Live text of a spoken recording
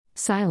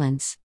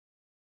Silence.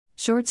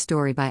 Short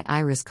story by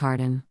Iris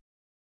Carden.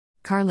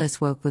 Carlos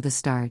woke with a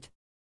start.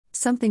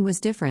 Something was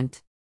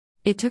different.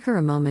 It took her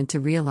a moment to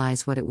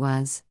realize what it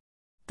was.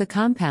 The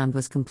compound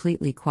was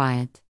completely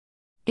quiet.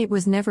 It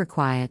was never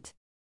quiet.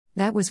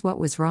 That was what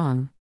was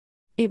wrong.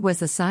 It was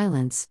the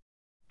silence.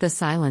 The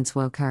silence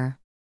woke her.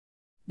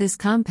 This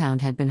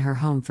compound had been her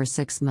home for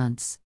 6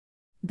 months.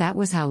 That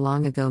was how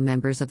long ago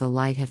members of the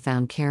Light had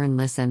found Karen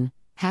Lisson,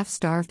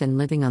 half-starved and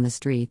living on the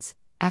streets,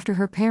 after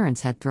her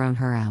parents had thrown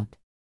her out.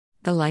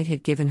 The Light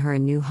had given her a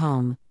new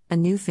home, a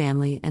new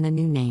family and a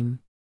new name.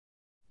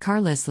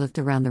 Carlos looked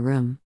around the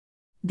room.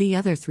 The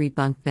other 3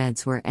 bunk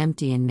beds were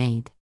empty and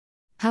made.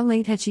 How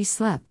late had she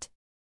slept?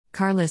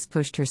 Carlos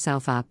pushed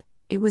herself up.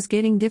 It was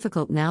getting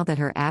difficult now that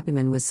her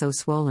abdomen was so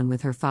swollen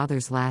with her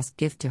father's last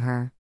gift to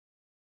her.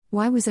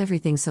 Why was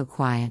everything so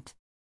quiet?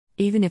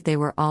 Even if they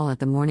were all at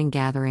the morning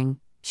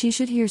gathering, she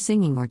should hear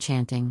singing or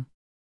chanting.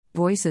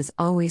 Voices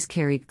always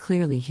carried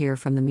clearly here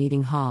from the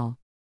meeting hall.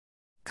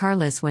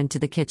 Carlos went to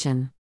the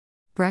kitchen.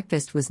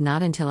 Breakfast was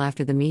not until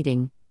after the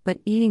meeting,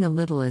 but eating a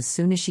little as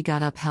soon as she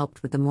got up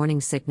helped with the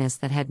morning sickness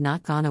that had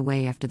not gone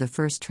away after the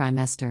first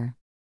trimester.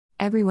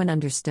 Everyone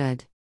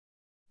understood.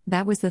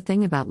 That was the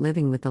thing about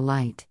living with the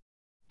Light.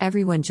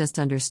 Everyone just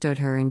understood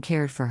her and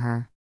cared for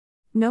her.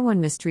 No one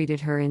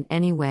mistreated her in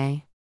any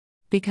way.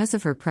 Because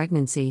of her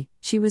pregnancy,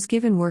 she was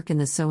given work in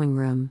the sewing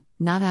room,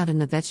 not out in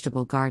the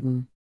vegetable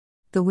garden.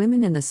 The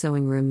women in the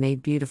sewing room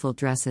made beautiful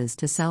dresses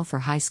to sell for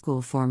high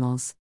school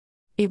formals.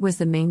 It was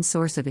the main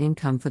source of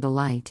income for the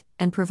Light,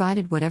 and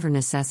provided whatever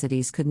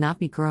necessities could not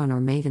be grown or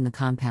made in the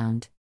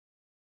compound.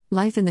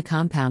 Life in the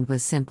compound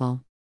was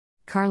simple.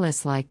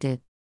 Carlos liked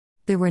it.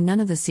 There were none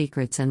of the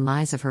secrets and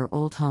lies of her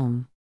old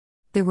home.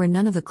 There were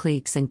none of the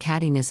cliques and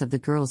cattiness of the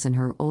girls in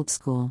her old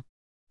school.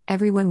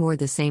 Everyone wore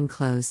the same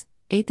clothes,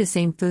 ate the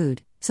same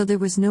food, so there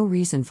was no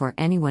reason for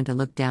anyone to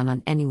look down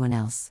on anyone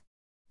else.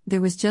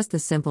 There was just the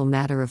simple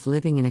matter of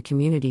living in a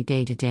community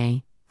day to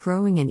day,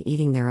 growing and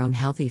eating their own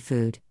healthy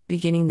food,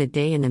 beginning the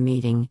day in the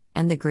meeting,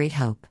 and the great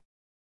hope.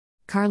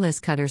 Carlos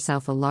cut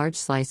herself a large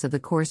slice of the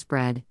coarse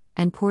bread,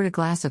 and poured a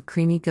glass of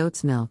creamy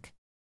goat's milk.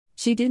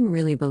 She didn't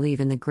really believe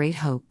in the great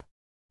hope.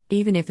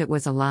 Even if it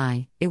was a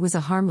lie, it was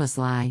a harmless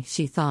lie,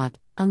 she thought,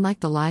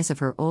 unlike the lies of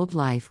her old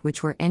life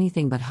which were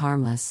anything but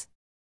harmless.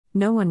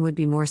 No one would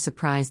be more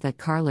surprised than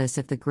Carlos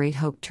if the great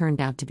hope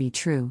turned out to be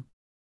true.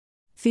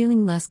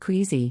 Feeling less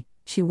queasy,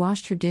 she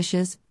washed her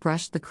dishes,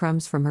 brushed the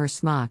crumbs from her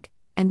smock,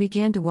 and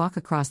began to walk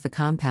across the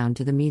compound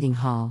to the meeting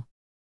hall.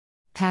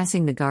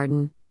 Passing the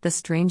garden, the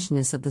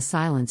strangeness of the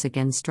silence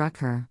again struck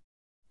her.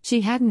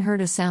 She hadn't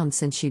heard a sound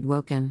since she'd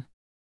woken.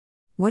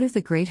 What if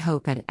the great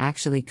hope had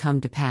actually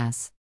come to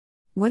pass?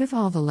 What if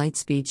all the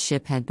Lightspeed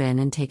ship had been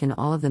and taken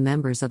all of the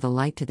members of the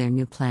Light to their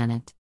new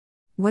planet?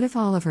 What if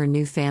all of her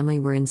new family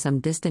were in some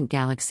distant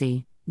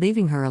galaxy,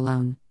 leaving her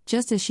alone,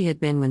 just as she had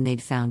been when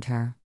they'd found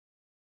her?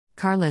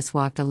 Carlos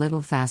walked a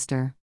little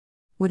faster.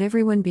 Would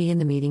everyone be in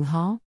the meeting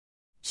hall?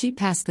 She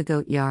passed the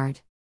goat yard.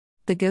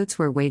 The goats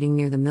were waiting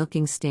near the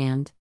milking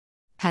stand.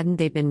 Hadn't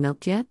they been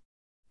milked yet?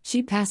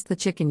 She passed the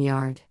chicken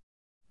yard.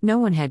 No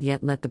one had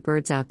yet let the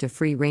birds out to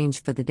free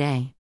range for the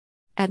day.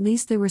 At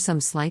least there were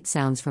some slight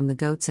sounds from the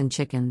goats and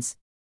chickens.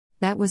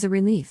 That was a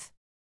relief.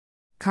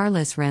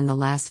 Carlos ran the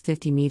last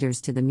 50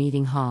 meters to the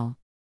meeting hall.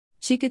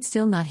 She could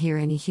still not hear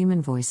any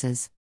human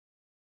voices.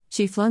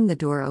 She flung the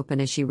door open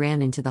as she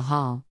ran into the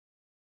hall.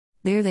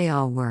 There they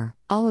all were,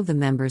 all of the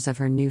members of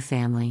her new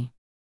family.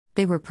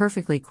 They were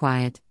perfectly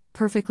quiet,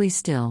 perfectly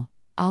still,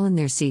 all in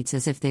their seats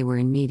as if they were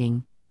in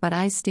meeting, but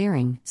eyes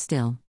staring,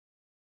 still.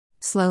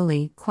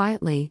 Slowly,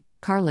 quietly,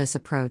 Carlos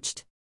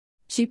approached.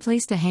 She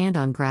placed a hand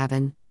on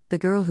Gravin, the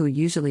girl who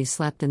usually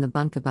slept in the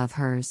bunk above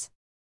hers.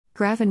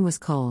 Gravin was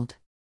cold.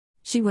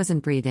 She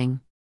wasn't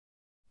breathing.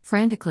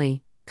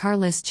 Frantically,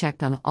 Carlos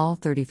checked on all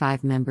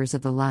 35 members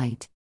of the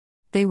Light.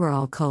 They were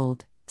all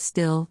cold,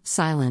 still,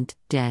 silent,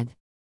 dead.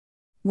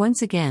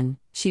 Once again,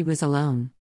 she was alone.